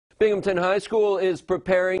Binghamton High School is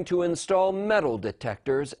preparing to install metal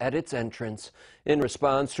detectors at its entrance in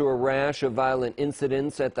response to a rash of violent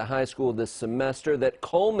incidents at the high school this semester that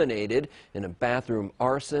culminated in a bathroom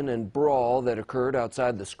arson and brawl that occurred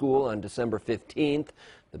outside the school on December 15th.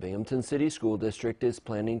 The Binghamton City School District is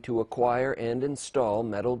planning to acquire and install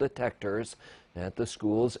metal detectors at the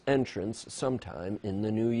school's entrance sometime in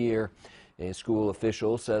the new year. A school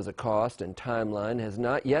official says a cost and timeline has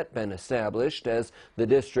not yet been established as the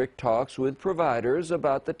district talks with providers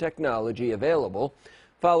about the technology available.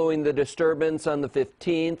 Following the disturbance on the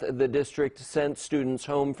 15th, the district sent students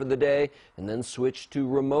home for the day and then switched to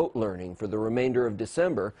remote learning for the remainder of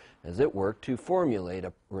December as it worked to formulate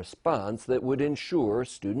a response that would ensure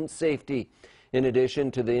student safety. In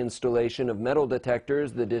addition to the installation of metal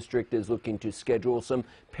detectors, the district is looking to schedule some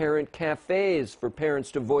parent cafes for parents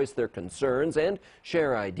to voice their concerns and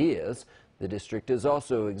share ideas. The district is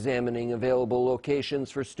also examining available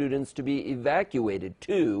locations for students to be evacuated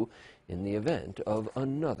to in the event of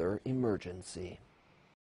another emergency.